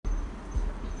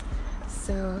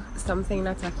So something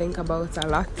that I think about a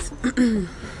lot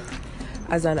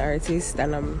as an artist,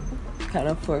 and I'm kind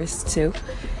of forced to,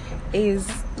 is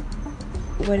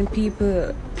when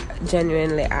people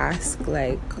genuinely ask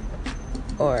when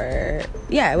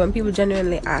people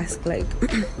genuinely ask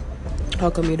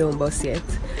how come you don't bust yet,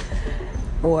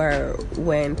 or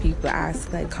when people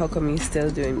ask how come you still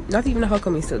doing, not even how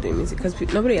come you still doing music, because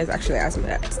nobody has actually asked me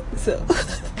that, so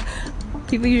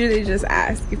people usually just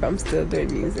ask if I'm still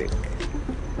doing music,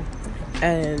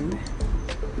 and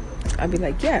I'll be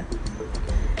like, yeah.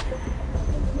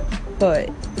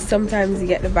 But sometimes you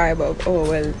get the vibe of, oh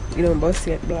well, you don't bust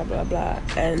yet, blah blah blah.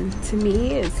 And to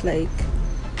me, it's like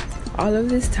all of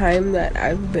this time that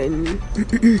I've been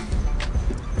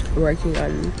working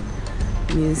on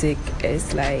music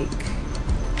is like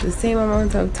the same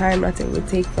amount of time that it would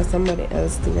take for somebody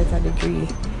else to get a degree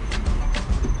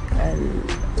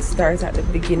and start at the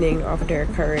beginning of their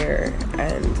career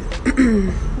and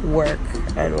work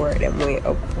them way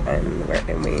up and work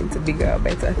them way into bigger,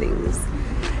 better things.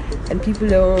 And people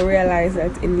don't realize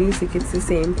that in music it's the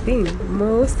same thing.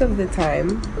 Most of the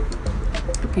time,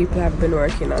 people have been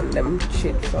working on them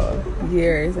shit for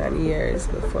years and years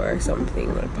before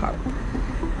something will pop.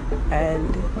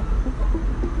 And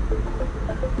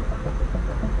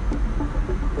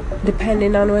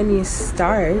depending on when you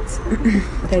start,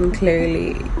 then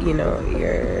clearly,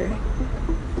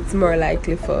 it's more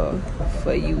likely for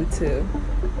you to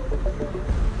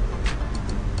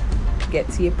get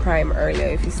to your prime earlier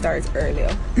if you start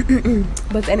earlier.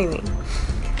 But anyway,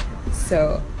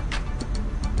 so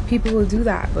people will do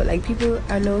that, but people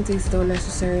I notice don't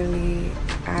necessarily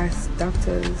ask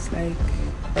doctors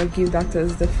or give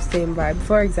doctors the same vibe.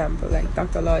 For example,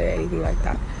 doctor, lawyer, anything like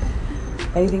that,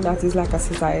 anything that is like a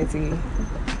society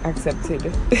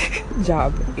accepted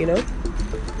job,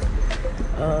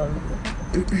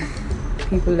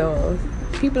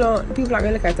 people are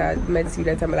gonna look at that med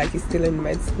student and be like, you're still in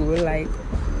med school,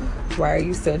 why are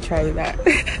you still trying that?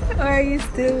 Why are you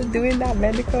still doing that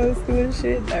medical school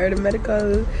shit or the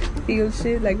medical field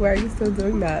shit? Why are you still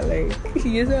doing that?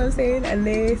 You know what I'm saying? And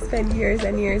they spend years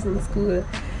and years in school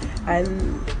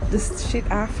and this shit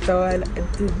after, and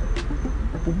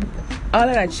all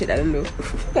of that shit I don't know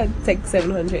that takes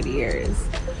 700 years.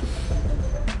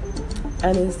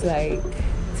 And it's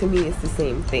to me it's the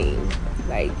same thing.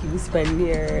 You spend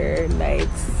your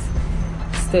nights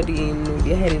studying with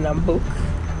your head in a book,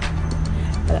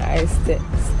 and I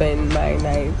spend my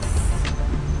nights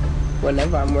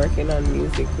whenever I'm working on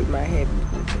music with my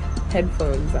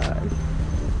headphones on,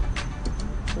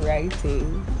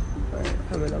 writing or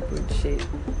coming up with shit.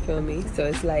 Feel me? So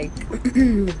it's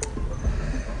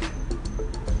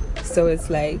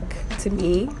to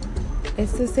me,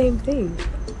 it's the same thing.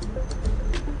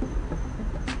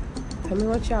 Tell me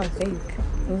what y'all think.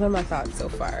 Those are my thoughts so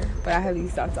far, but I have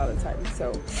these thoughts all the time,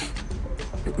 so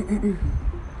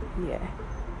yeah,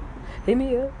 hit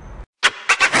me up.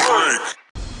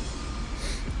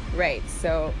 Right,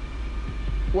 so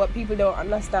what people don't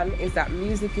understand is that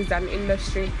music is an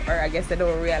industry, or I guess they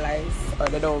don't realize, or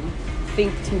they don't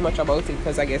think too much about it,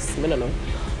 because I guess, I don't know,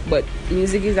 but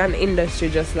music is an industry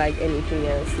just like anything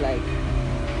else.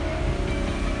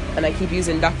 And I keep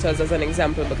using doctors as an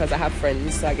example because I have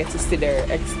friends, so I get to see their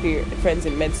friends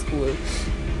in med school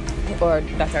or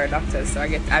that are doctors, so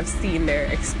I've seen their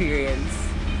experience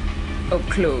up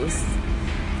close.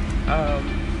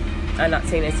 I'm not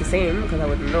saying it's the same because I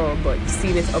wouldn't know, but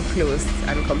seeing it up close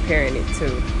and comparing it to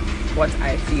what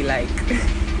I feel like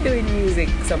doing music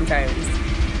sometimes,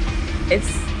 it's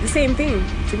the same thing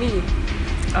to me.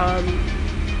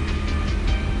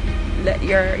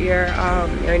 You're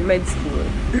in med school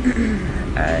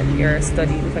and you're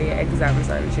studying for your exams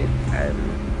and shit, and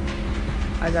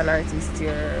as an artist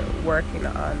you're working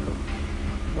on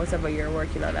whatever you're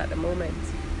working on at the moment.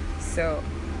 So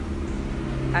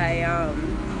I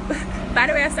by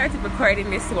the way, I started recording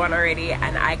this one already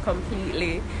and I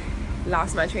completely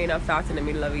lost my train of thought in the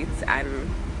middle of it and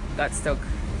got stuck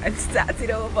and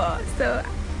started over. So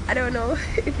I don't know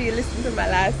if you listen to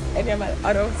any of my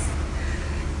other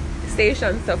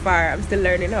stations so far. I'm still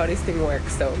learning how this thing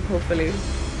works, so hopefully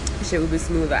shit will be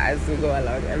smoother as we go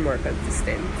along and more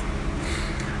consistent.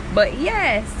 But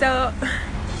yeah, so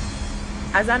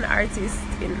as an artist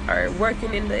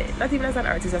working in not even as an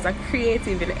artist, as a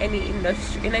creative in any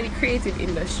industry, in any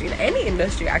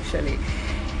industry actually,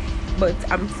 but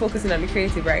I'm focusing on the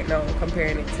creative right now,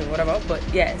 comparing it to whatever. But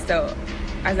yeah, so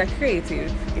as a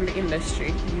creative in the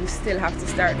industry, you still have to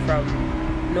start from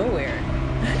nowhere.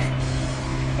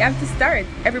 You have to start.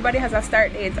 Everybody has a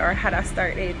start date or had a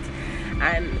start date,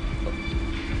 and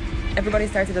everybody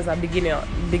started as a beginner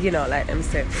like them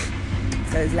said.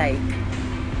 So it's like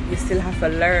you still have to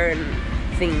learn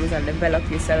things and develop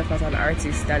yourself as an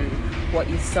artist and what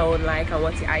you sound like and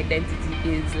what your identity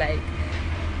is. Like,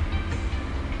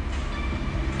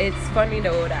 it's funny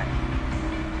though that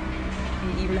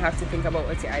you even have to think about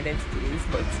what your identity is,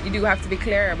 but you do have to be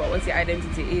clear about what your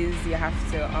identity is. You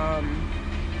have to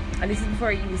and this is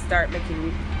before you start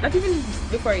making, not even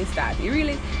before you start,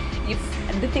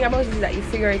 the thing about it is that you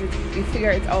figure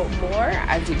it out more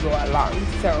as you go along.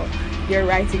 So you're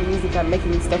writing music and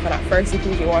making stuff, and at first you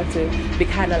think you want to be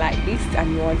kind of like this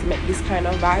and you want to make this kind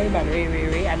of vibe and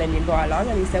and then you go along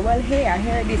and you say, well, hey, I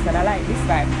hear this and I like this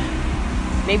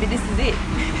vibe, maybe this is it.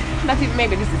 Not even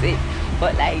maybe this is it,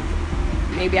 but like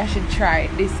maybe I should try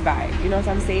this vibe, you know what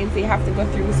I'm saying? So you have to go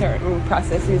through certain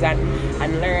processes and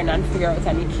learn and figure out,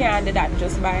 and you can't do that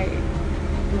just by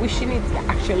wishing it. You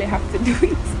actually have to do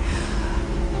it.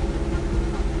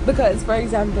 Because, for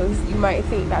example, you might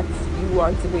think that you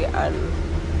want to be an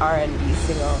R&B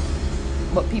singer,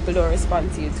 but people don't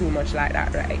respond to you too much like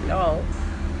that right now.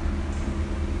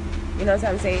 You know what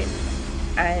I'm saying?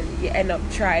 And you end up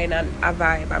trying a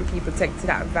vibe and people take to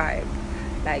that vibe.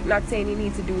 Like, not saying you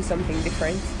need to do something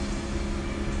different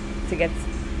to get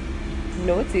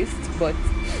noticed, but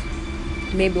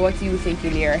maybe what you think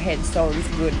in your head sounds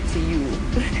good to you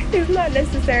is not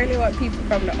necessarily what people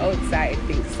from the outside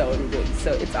think sound good.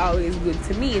 So it's always good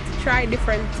to me to try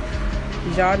different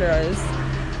genres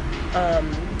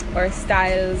or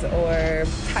styles or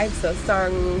types of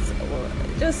songs, or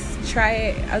just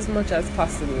try as much as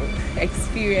possible,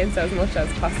 experience as much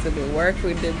as possible, work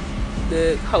with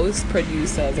the house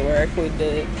producers, work with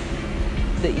the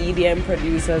EDM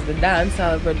producers, the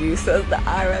dancehall producers, the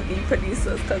R&B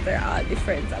producers, because they're all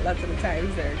different. A lot of the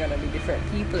times they're gonna be different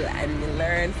people, and you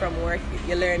learn from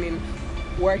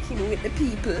working with the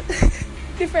people.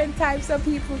 Different types of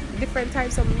people, different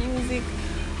types of music,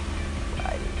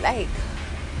 like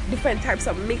different types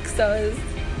of mixers,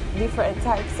 different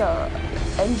types of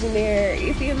engineer.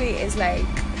 You feel me? It's like,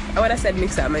 when I said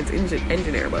mixer I meant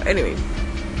engineer, but anyway.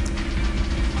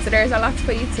 So there's a lot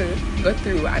for you to go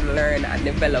through and learn and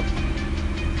develop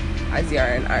as you're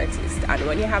an artist. And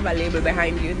when you have a label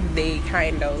behind you,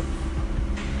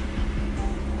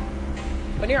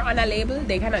 when you're on a label,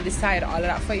 they kind of decide all of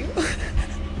that for you.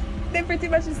 They pretty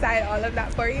much decide all of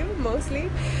that for you,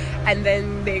 mostly. And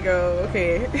then they go,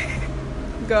 okay,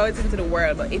 go out into the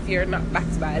world. But if you're not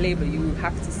backed by a label, you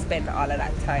have to spend all of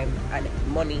that time and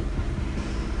money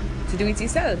to do it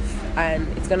yourself, and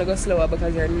it's gonna go slower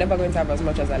because you're never going to have as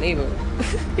much as a label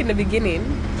in the beginning.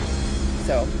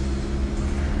 So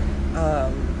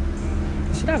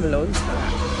should have loans for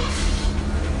that.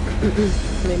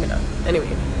 Maybe not.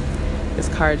 Anyway, this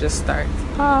car just starts.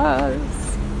 Pause.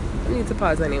 I need to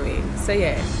pause anyway. So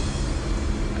yeah,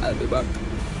 I'll be back.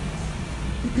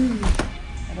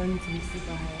 I don't need to be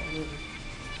super high.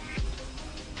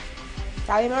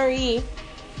 Sally Marie.